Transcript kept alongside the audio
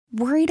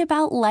Worried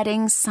about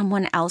letting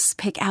someone else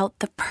pick out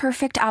the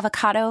perfect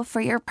avocado for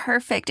your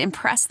perfect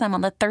impress them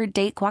on the third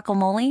date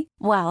guacamole?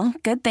 Well,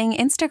 good thing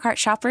Instacart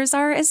shoppers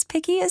are as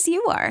picky as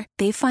you are.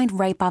 They find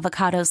ripe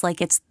avocados like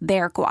it's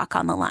their guac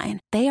on the line.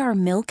 They are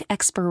milk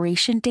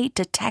expiration date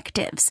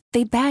detectives.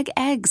 They bag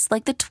eggs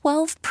like the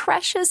 12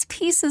 precious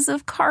pieces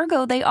of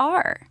cargo they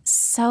are.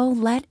 So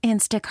let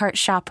Instacart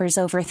shoppers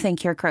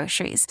overthink your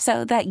groceries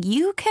so that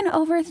you can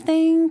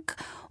overthink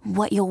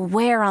what you'll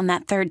wear on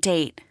that third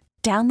date.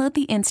 Download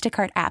the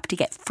Instacart app to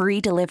get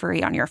free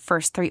delivery on your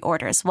first 3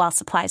 orders while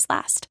supplies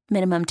last.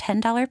 Minimum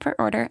 $10 per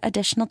order.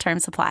 Additional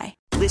terms apply.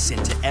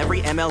 Listen to every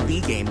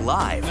MLB game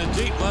live. In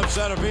the deep left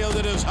center field,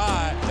 it is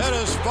high, it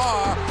is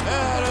far,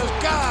 it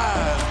is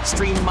God.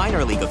 Stream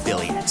minor league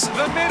affiliates.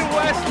 The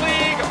Midwest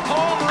League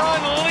home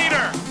run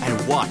leader.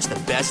 And watch the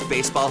best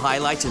baseball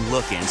highlights and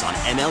look-ins on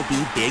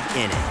MLB Big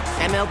Inning.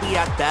 MLB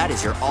At Bat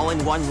is your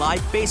all-in-one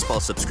live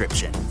baseball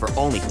subscription for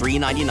only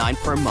 $3.99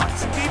 per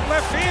month. Deep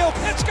left field,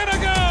 it's gonna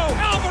go.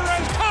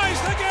 Alvarez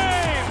ties the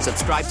game.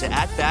 Subscribe to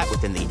At Bat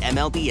within the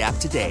MLB app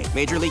today.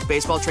 Major League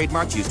Baseball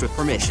trademarks used with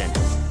permission.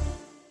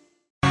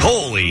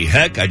 Holy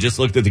heck, I just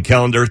looked at the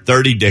calendar.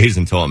 30 days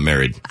until I'm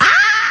married.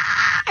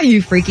 Are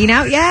you freaking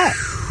out yet?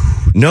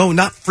 No,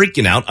 not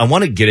freaking out. I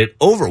want to get it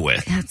over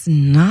with. That's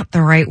not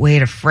the right way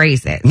to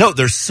phrase it. No,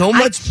 there's so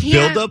much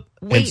buildup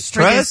and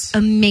stress. For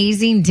this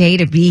amazing day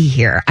to be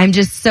here. I'm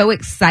just so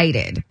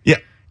excited. Yeah.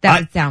 That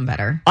would sound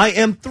better. I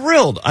am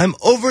thrilled. I'm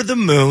over the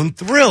moon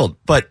thrilled.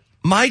 But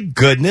my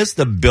goodness,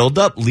 the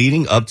buildup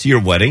leading up to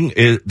your wedding,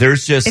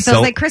 there's just It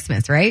feels like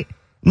Christmas, right?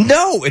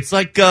 No, it's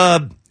like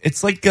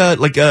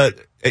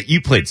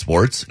you played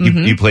sports.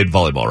 Mm-hmm. You played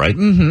volleyball, right?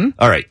 Mm-hmm.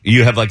 All right.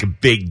 You have like a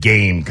big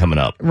game coming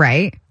up.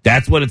 Right.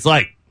 That's what it's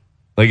like.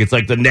 Like it's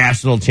like the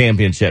national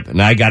championship,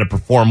 and I got to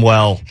perform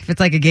well. If it's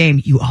like a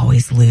game, you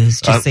always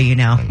lose, just so you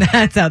know.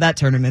 That's how that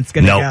tournament's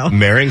going to go. No,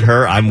 marrying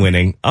her, I'm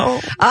winning. Oh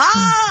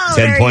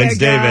 10 points,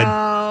 David.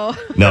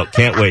 No,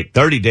 can't wait.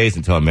 30 days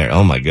until I'm married.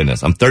 Oh, my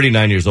goodness. I'm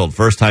 39 years old.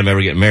 First time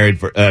ever getting married.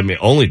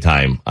 Only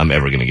time I'm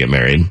ever going to get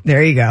married.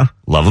 There you go.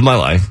 Love of my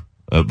life.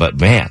 But,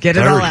 man. Get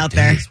it all out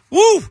days. There.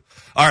 Woo!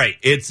 All right.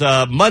 It's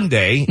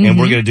Monday, and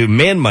we're going to do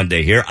Man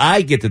Monday here.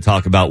 I get to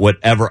talk about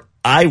whatever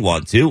I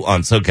want to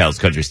on SoCal's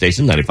Country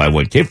Station,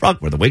 95.1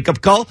 K-Frog, where the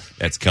wake-up call.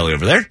 That's Kelly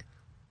over there.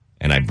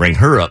 And I bring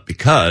her up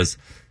because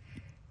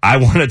I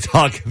want to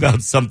talk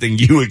about something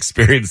you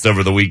experienced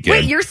over the weekend.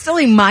 Wait, you're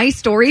stealing my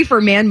story for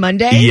Man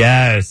Monday?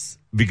 Yes,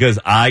 because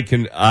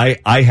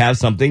I have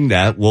something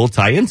that will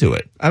tie into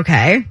it.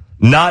 Okay.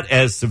 Not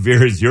as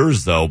severe as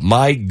yours, though.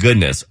 My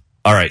goodness.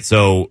 All right,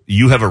 so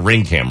you have a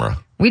Ring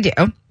camera. We do.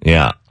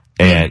 Yeah,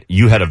 and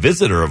you had a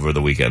visitor over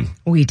the weekend.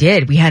 We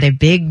did. We had a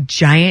big,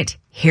 giant,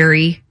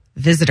 hairy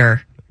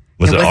visitor.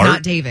 Was it Art?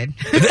 Not David.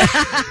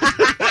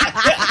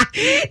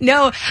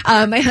 No,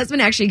 my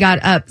husband actually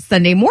got up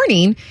Sunday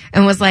morning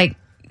and was like,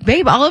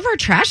 babe, all of our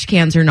trash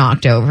cans are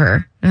knocked over.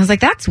 And I was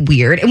like, that's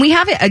weird. And we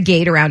have a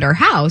gate around our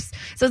house.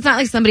 So it's not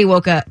like somebody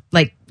woke up,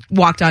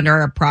 walked onto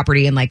our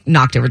property and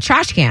knocked over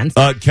trash cans.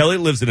 Kelly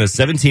lives in a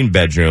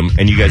 17-bedroom,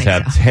 and you guys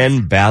have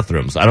 10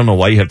 bathrooms. I don't know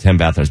why you have 10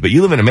 bathrooms, but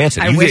you live in a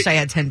mansion. I wish I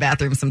had 10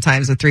 bathrooms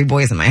sometimes with 3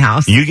 boys in my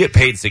house. You get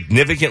paid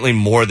significantly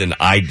more than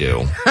I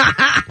do,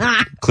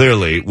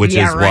 clearly, which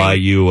is why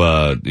you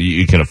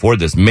can afford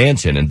this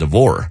mansion in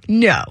Devore.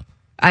 No.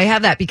 I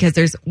have that because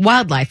there's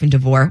wildlife in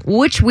Devore,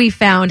 which we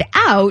found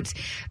out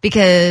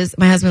because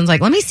my husband's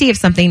like, let me see if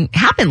something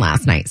happened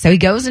last night. So he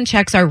goes and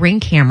checks our Ring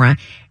camera,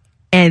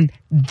 and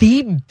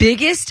the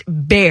biggest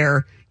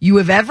bear you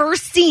have ever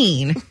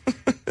seen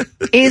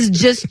is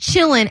just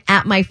chilling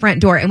at my front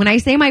door. And when I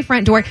say my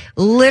front door,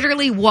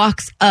 literally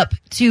walks up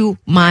to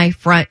my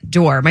front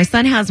door. My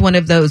son has one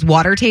of those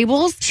water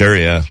tables. Sure,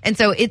 yeah. And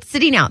so it's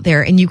sitting out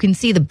there, and you can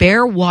see the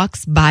bear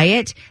walks by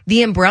it.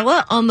 The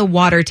umbrella on the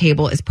water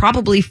table is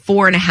probably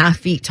 4.5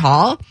 feet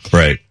tall.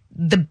 Right.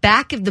 The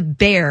back of the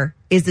bear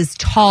is as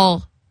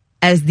tall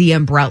as the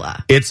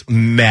umbrella. It's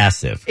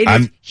massive. It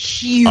is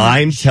huge.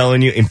 I'm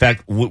telling you. In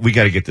fact, we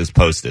got to get this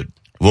posted.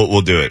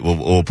 We'll do it.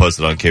 We'll post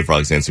it on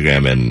K-Frog's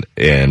Instagram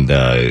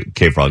and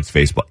K-Frog's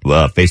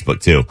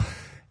Facebook too.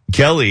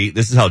 Kelly,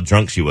 this is how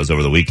drunk she was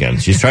over the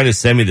weekend. She's trying to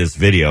send me this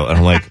video, and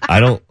I'm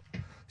like,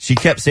 she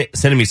kept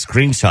sending me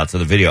screenshots of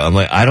the video. I'm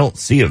like, I don't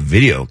see a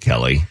video,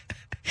 Kelly.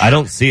 I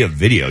don't see a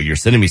video. You're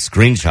sending me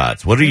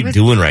screenshots. What are you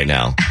doing right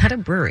now? At a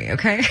brewery,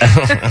 okay?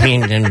 I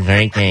mean,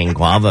 drinking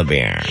guava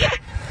beer.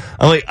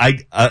 I'm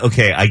like,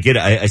 okay, I get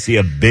it. I see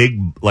a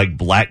big,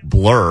 black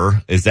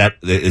blur. Is that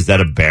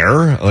a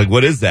bear? Like,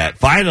 what is that?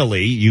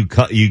 Finally, you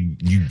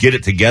get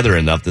it together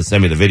enough to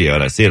send me the video,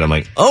 and I see it. I'm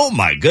like, oh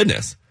my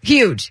goodness.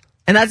 Huge.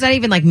 And that's not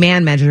even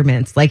man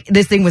measurements.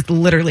 This thing was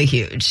literally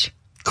huge.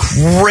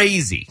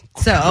 Crazy.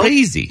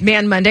 Crazy.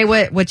 Man Monday,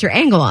 what's your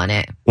angle on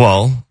it?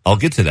 Well, I'll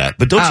get to that.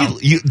 But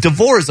don't you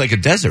Devore is like a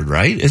desert,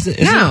 right?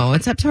 No,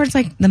 it's up towards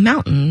the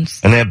mountains.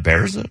 And they have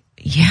bears?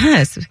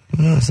 Yes.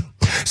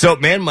 So,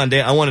 Man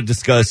Monday, I want to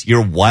discuss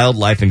your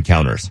wildlife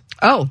encounters.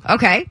 Oh,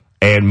 okay.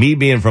 And me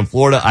being from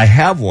Florida, I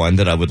have one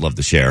that I would love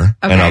to share.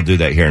 Okay. And I'll do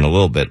that here in a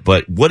little bit.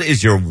 But what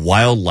is your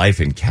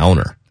wildlife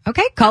encounter?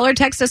 Okay, call or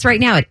text us right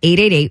now at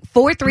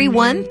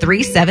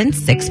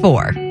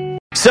 888-431-3764.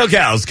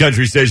 SoCal's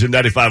Country Station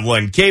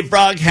 95.1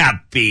 K-Frog.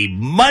 Happy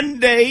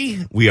Monday.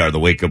 We are the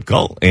Wake Up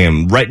Call.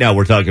 And right now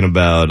we're talking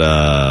about,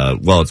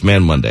 it's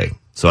Man Monday.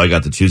 So I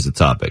got to choose the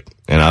topic.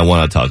 And I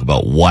want to talk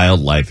about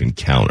wildlife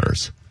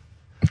encounters.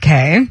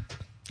 Okay.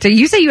 So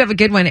you say you have a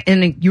good one,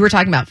 and you were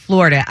talking about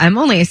Florida. I'm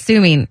only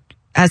assuming it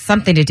has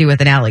something to do with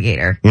an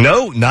alligator.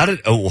 No, not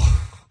at all.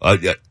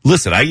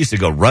 Listen, I used to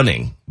go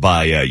running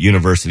by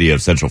University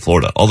of Central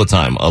Florida all the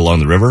time along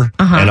the river.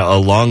 And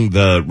along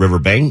the river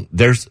bank,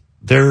 there's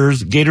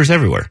gators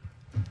everywhere.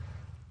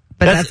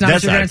 But that's not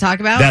what you're going to talk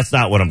about? That's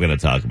not what I'm going to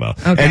talk about.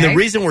 Okay. And the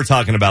reason we're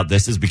talking about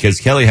this is because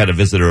Kelly had a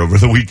visitor over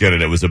the weekend,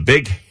 and it was a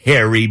big,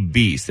 hairy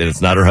beast, and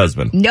it's not her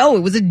husband. No,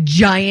 it was a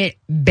giant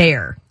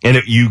bear.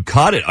 And you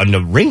caught it on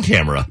the Ring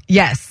camera.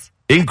 Yes.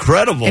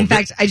 Incredible. In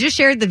fact, I just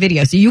shared the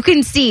video, so you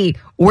can see,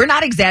 we're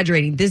not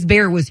exaggerating. This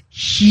bear was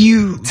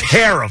huge.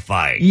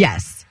 Terrifying.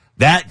 Yes.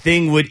 That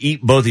thing would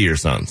eat both of your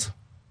sons.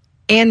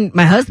 And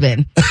my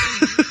husband.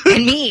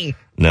 And me.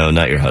 No,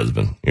 not your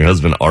husband. Your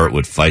husband, Art,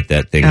 would fight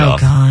that thing off.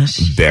 Oh,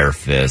 gosh. Bare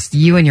fist.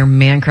 You and your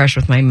man crush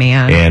with my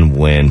man. And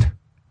win.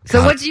 So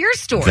God, what's your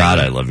story? God,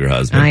 I love your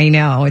husband. I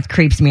know. It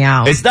creeps me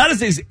out. It's not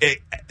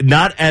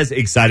as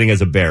exciting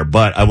as a bear,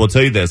 but I will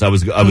tell you this. I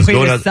was going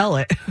to out. sell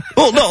it.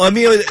 Well, no, I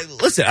mean,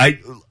 listen,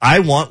 I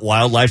want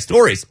wildlife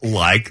stories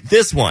like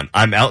this one.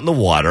 I'm out in the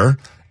water,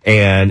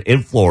 and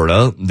in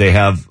Florida, they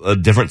have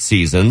different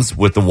seasons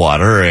with the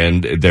water,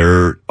 and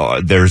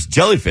there's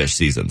jellyfish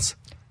seasons.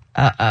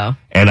 Uh-oh.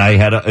 And I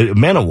had a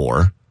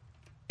man-o-war.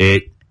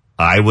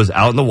 I was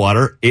out in the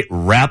water. It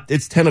wrapped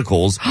its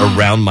tentacles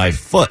around my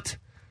foot.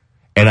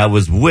 And I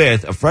was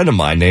with a friend of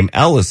mine named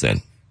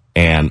Allison.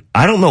 And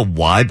I don't know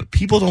why, but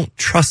people don't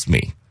trust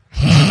me.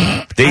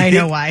 I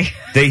know why.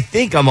 They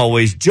think I'm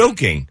always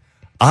joking.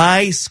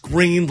 I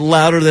screamed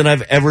louder than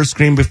I've ever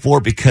screamed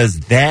before because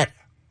that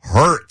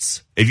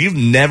hurts. If you've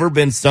never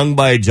been stung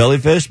by a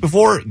jellyfish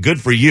before,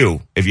 good for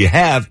you. If you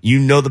have, you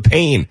know the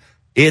pain.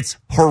 It's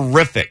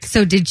horrific.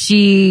 So did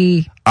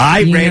she...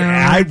 I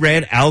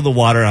ran out of the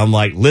water. I'm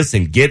like,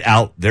 listen, get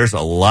out. There's a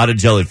lot of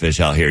jellyfish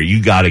out here.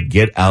 You got to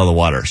get out of the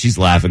water. She's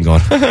laughing,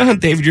 going,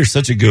 David, you're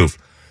such a goof.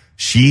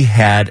 She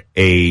had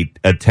a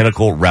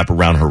tentacle wrap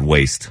around her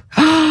waist.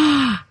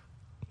 Yeah.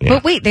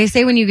 But wait, they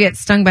say when you get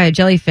stung by a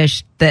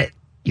jellyfish that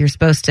you're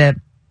supposed to...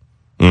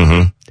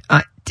 Mm-hmm.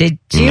 Did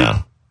you?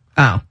 No.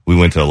 Oh. We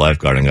went to a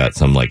lifeguard and got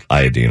some like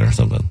iodine or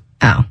something.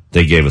 Oh.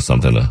 They gave us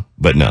something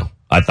but no.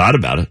 I thought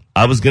about it.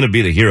 I was going to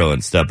be the hero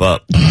and step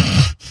up.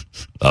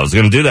 I was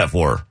going to do that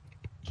for her.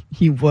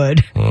 You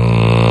would.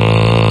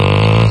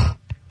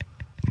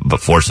 But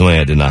fortunately,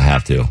 I did not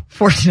have to.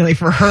 Fortunately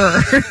for her.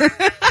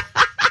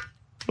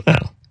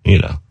 Well, you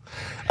know.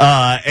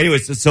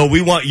 Anyways, so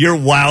we want your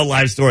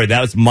wildlife story.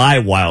 That was my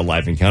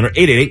wildlife encounter.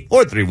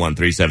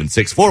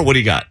 888-431-3764. What do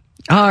you got?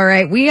 All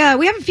right. We have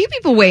a few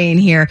people weighing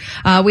here.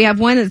 We have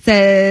one that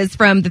says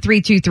from the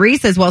 323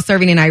 says, while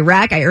serving in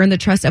Iraq, I earned the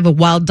trust of a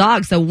wild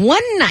dog. So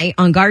one night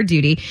on guard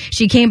duty,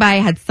 she came by,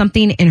 had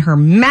something in her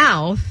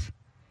mouth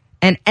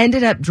and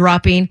ended up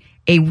dropping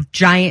a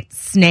giant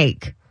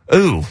snake.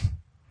 Ooh.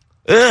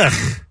 Ugh.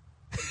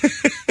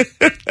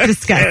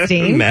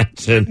 Disgusting.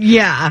 Imagine.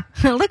 Yeah.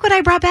 Look what I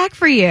brought back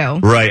for you.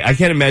 Right. I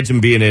can't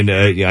imagine being in,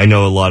 I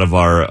know a lot of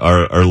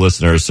our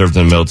listeners served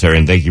in the military,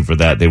 and thank you for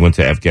that. They went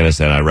to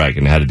Afghanistan, Iraq,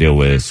 and had to deal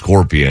with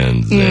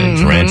scorpions and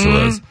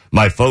tarantulas.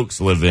 My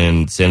folks live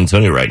in San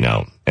Antonio right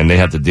now, and they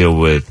have to deal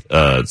with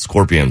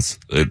scorpions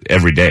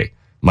every day.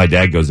 My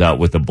dad goes out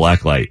with a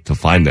black light to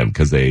find them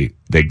because they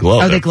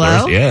glow. Oh, they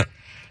glow? First. Yeah.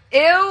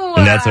 Ew.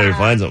 And that's how he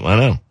finds them. I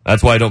know.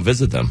 That's why I don't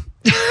visit them.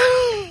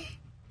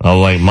 Oh,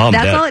 like, Mom,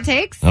 that's Dad, all it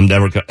takes? I'm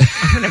never...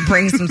 I'm going to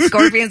bring some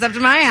scorpions up to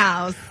my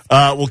house.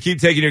 We'll keep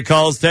taking your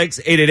calls.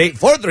 Text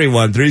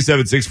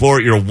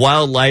 888-431-3764. Your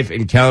wildlife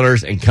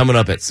encounters. And coming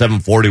up at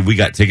 7:40, we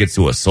got tickets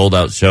to a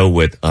sold-out show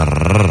with...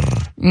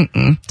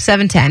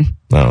 7:10.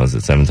 Oh, is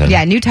it 7:10?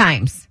 Yeah, new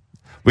times.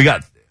 We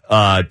got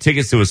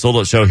tickets to a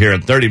sold-out show here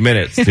in 30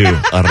 minutes to...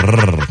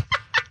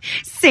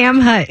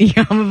 Sam Hunt,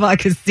 Yamava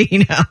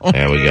Casino.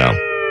 There we go.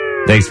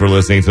 Thanks for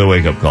listening to the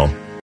Wake Up Call.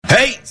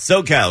 Hey,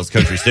 SoCal's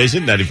Country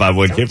Station,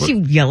 95.1 K. Don't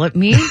you yell at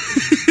me.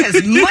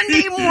 It's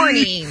Monday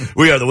morning.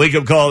 We are the Wake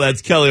Up Call.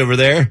 That's Kelly over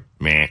there.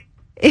 Meh.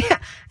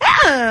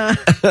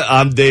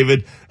 I'm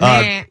David.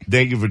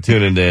 Thank you for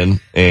tuning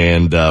in.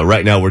 And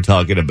right now we're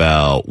talking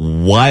about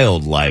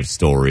wildlife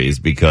stories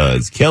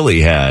because Kelly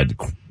had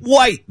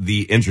quite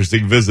the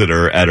interesting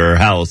visitor at her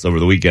house over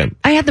the weekend.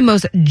 I had the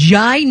most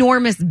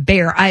ginormous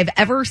bear I've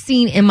ever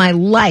seen in my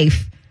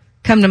life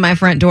come to my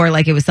front door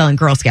like it was selling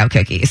Girl Scout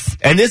cookies.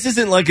 And this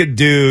isn't like a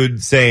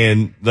dude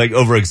saying, like,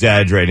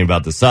 over-exaggerating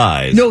about the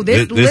size. No,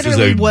 this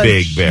literally was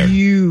big bear.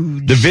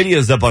 Huge. The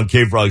video's up on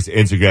K-Frog's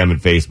Instagram and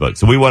Facebook.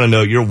 So we want to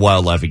know your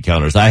wildlife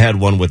encounters. I had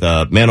one with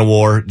a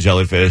man-o-war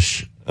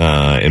jellyfish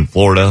in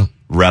Florida,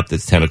 wrapped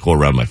its tentacle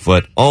around my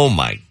foot. Oh,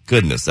 my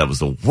goodness, that was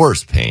the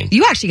worst pain.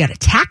 You actually got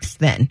attacked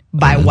then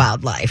by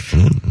wildlife.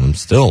 I'm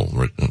still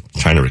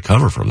trying to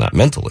recover from that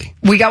mentally.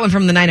 We got one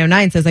from the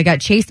 909 says, I got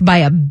chased by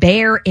a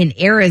bear in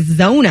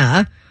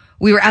Arizona.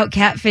 We were out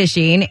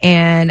catfishing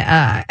and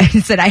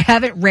it said, I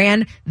haven't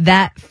ran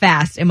that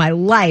fast in my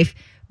life,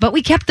 but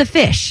we kept the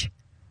fish.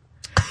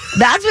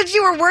 That's what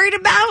you were worried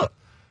about?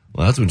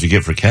 Well, that's what you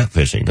get for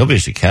catfishing. Nobody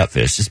should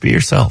catfish. Just be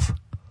yourself.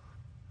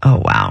 Oh,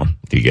 wow.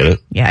 Do you get it?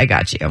 Yeah, I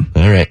got you.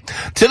 All right.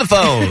 To the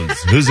phones.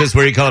 Who's this?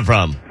 Where are you calling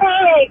from?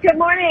 Hey, good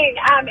morning.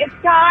 It's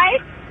Di.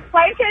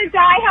 Flight attendant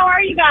Di. How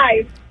are you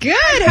guys?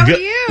 Good. How are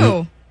you?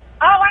 Oh,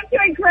 I'm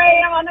doing great.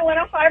 I'm on the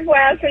 105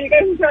 West, so you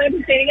guys are really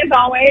entertaining as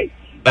always.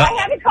 I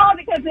had to call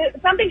because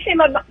something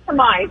came up to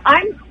mind.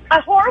 I'm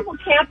a horrible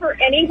camper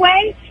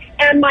anyway,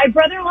 and my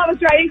brother-in-law was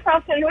driving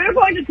across country. We were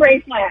going to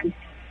Graceland,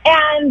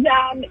 and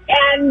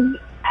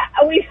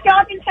we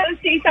stopped in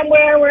Tennessee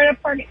somewhere. We're in a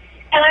park.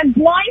 And I'm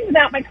blind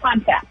without my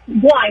contacts.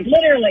 Blind,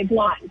 literally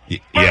blind. Yeah.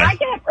 And I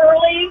get up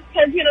early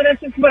because,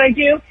 that's just what I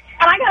do.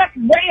 And I got up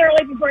way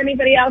early before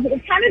anybody else. It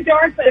was kind of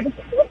dark, but the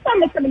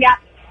sun was coming out.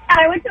 And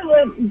I went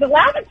to the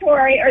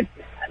lavatory, or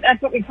that's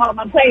what we call it,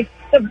 my place,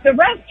 the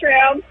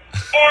restroom.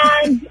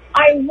 And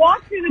I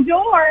walk through the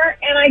door,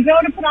 and I go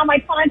to put on my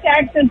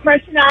contacts and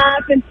freshen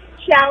up and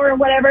shower or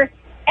whatever.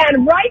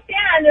 And right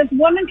then, this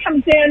woman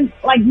comes in,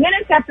 like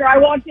minutes after I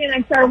walked in,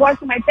 I started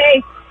washing my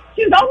face.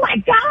 She goes, oh, my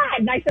God.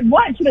 And I said,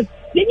 what? She goes,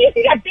 didn't you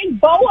see that big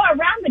boa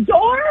around the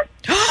door?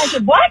 I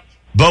said, what?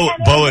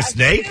 Boa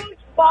snake? Huge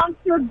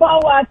monster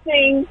boa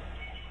thing.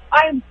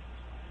 I'm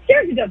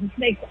scared to death of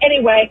snakes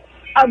anyway,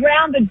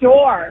 around the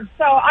door.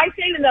 So I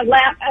stayed in the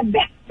bathroom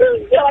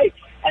until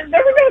and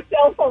there were no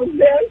cell phones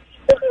then.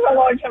 This is a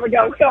long time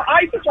ago. So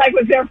I just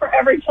was there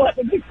forever until it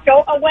would just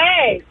go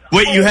away.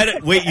 Wait, you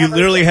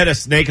literally had a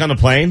snake on the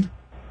plane?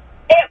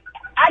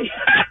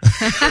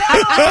 Stay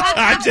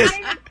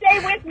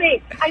with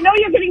me. I know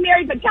you're getting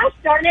married, but gosh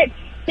darn it.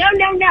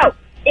 No.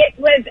 It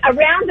was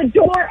around the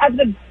door of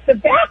the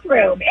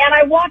bathroom, and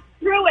I walked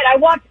through it. I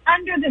walked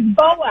under this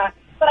boa,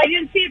 but I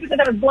didn't see it because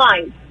I was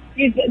blind.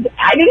 I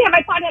didn't have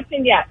my contacts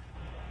in yet.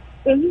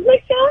 Does this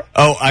make sense?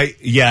 Oh,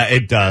 yeah,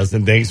 it does,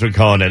 and thanks for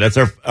calling it. That's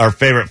our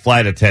favorite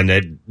flight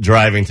attendant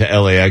driving to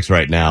LAX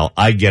right now.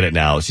 I get it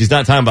now. She's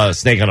not talking about a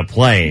snake on a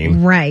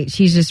plane. Right.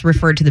 She's just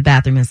referred to the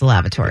bathroom as the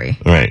lavatory.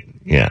 Right.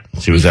 Yeah.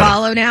 She was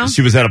now?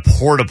 She was at a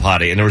porta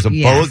potty, and there was a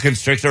boa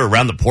constrictor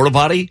around the porta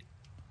potty.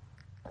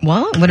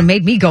 Well, it would have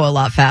made me go a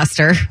lot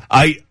faster.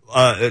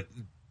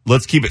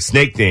 Let's keep it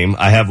snake theme.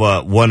 I have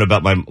one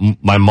about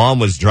my mom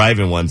was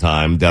driving one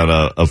time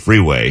down a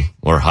freeway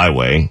or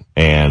highway,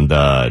 and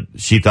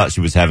she thought she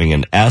was having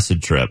an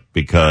acid trip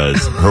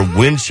because her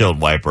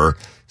windshield wiper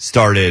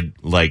started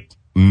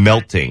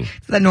melting.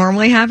 Does that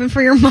normally happen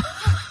for your mom?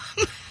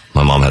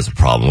 My mom has a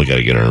problem. We got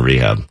to get her in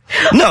rehab.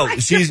 No,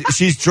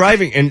 she's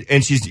driving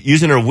and she's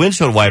using her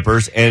windshield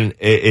wipers, and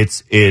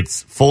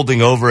it's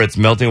folding over, it's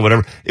melting,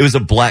 whatever. It was a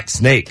black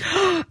snake.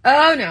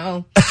 Oh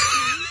no.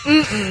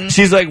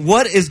 She's like,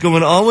 what is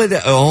going on with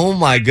it? Oh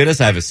my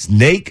goodness, I have a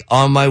snake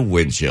on my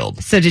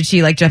windshield. So did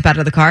she jump out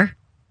of the car?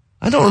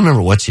 I don't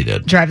remember what she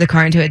did. Drive the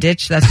car into a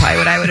ditch? That's probably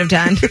what I would have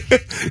done.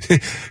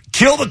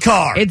 Kill the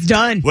car. It's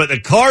done. When the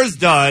car's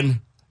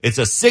done, it's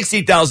a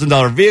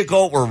 $60,000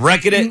 vehicle. We're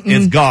wrecking it.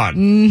 It's gone.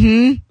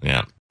 Mm-hmm.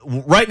 Yeah.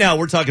 Right now,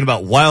 we're talking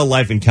about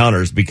wildlife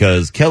encounters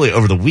because, Kelly,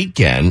 over the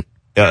weekend,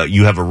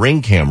 you have a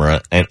Ring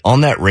camera, and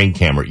on that Ring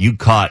camera, you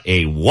caught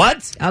a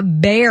what? A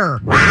bear.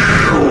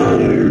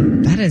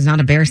 That is not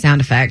a bear sound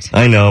effect.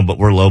 I know, but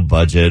we're low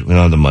budget. We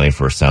don't have the money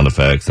for sound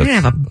effects. I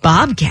didn't have a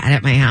bobcat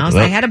at my house.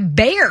 I had a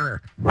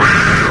bear.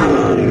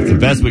 It's the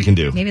best we can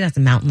do. Maybe that's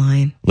a mountain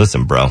lion.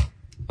 Listen, bro.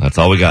 That's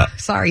all we got.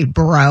 Sorry,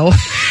 bro.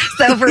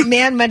 So for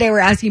Man Monday, we're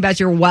asking about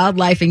your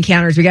wildlife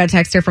encounters. We got a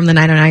text here from the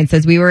 909.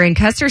 Says, we were in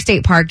Custer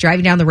State Park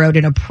driving down the road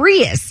in a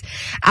Prius.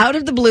 Out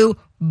of the blue,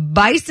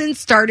 bison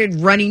started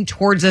running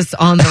towards us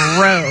on the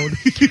road.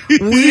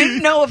 We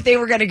didn't know if they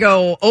were going to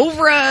go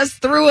over us,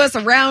 through us,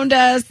 around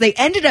us. They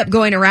ended up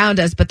going around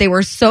us, but they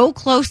were so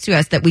close to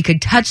us that we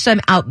could touch them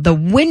out the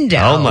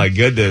window. Oh, my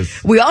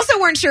goodness. We also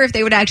weren't sure if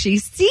they would actually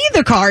see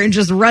the car and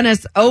just run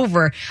us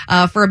over.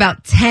 For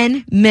about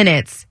 10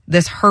 minutes,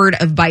 this herd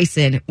of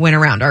bison went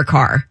around our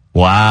car.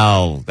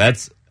 Wow.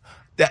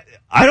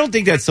 I don't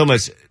think that's so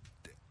much...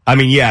 I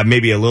mean, yeah,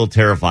 maybe a little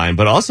terrifying,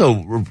 but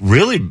also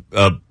really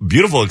a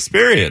beautiful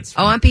experience.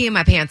 Oh, I'm peeing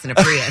my pants in a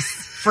Prius.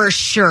 For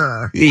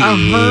sure. A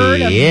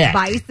herd of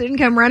bison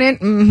come running?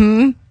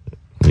 Mm-hmm.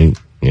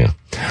 Yeah.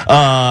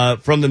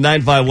 From the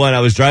 951, I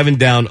was driving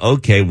down.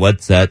 Okay,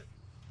 what's that?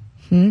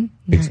 Come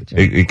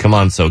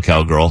on,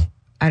 SoCal girl.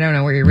 I don't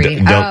know where you're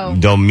reading.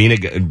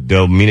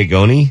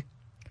 Dominigoni?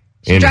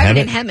 She's driving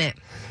in Hemet.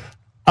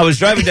 I was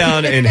driving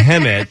down in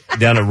Hemet,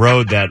 down a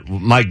road that,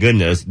 my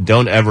goodness,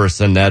 don't ever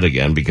send that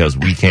again because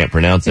we can't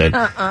pronounce it.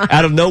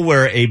 Out of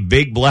nowhere, a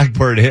big black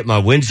bird hit my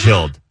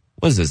windshield.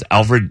 What is this,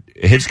 Alfred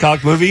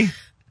Hitchcock movie?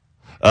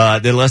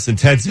 Then less than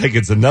 10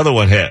 seconds, another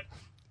one hit.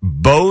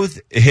 Both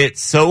hit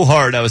so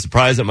hard, I was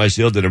surprised that my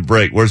shield didn't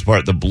break. Worst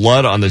part, the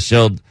blood on the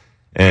shield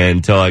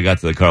until I got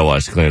to the car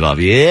wash to clean it off.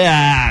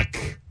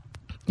 Yuck!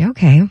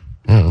 Okay.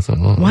 Yeah,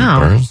 Wow.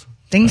 Burns.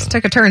 Things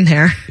took a turn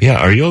there. Yeah,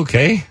 are you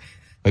okay?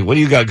 Like, what do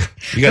you got?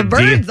 You got The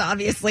birds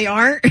obviously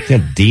aren't. you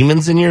got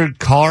demons in your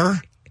car?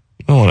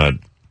 You don't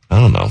want to, I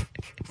don't know,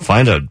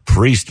 find a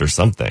priest or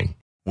something.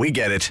 We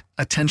get it.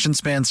 Attention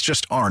spans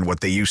just aren't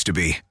what they used to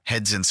be.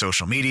 Heads in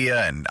social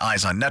media and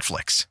eyes on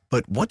Netflix.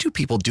 But what do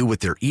people do with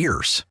their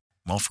ears?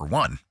 Well, for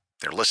one,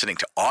 they're listening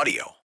to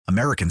audio.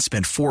 Americans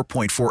spend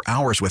 4.4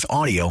 hours with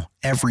audio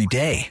every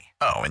day.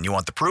 Oh, and you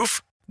want the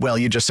proof? Well,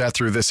 you just sat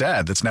through this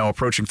ad that's now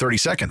approaching 30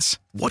 seconds.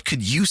 What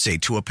could you say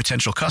to a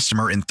potential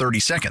customer in 30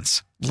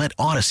 seconds? Let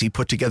Odyssey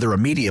put together a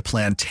media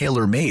plan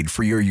tailor-made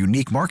for your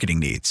unique marketing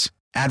needs.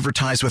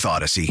 Advertise with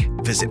Odyssey.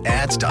 Visit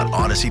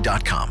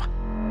ads.odyssey.com.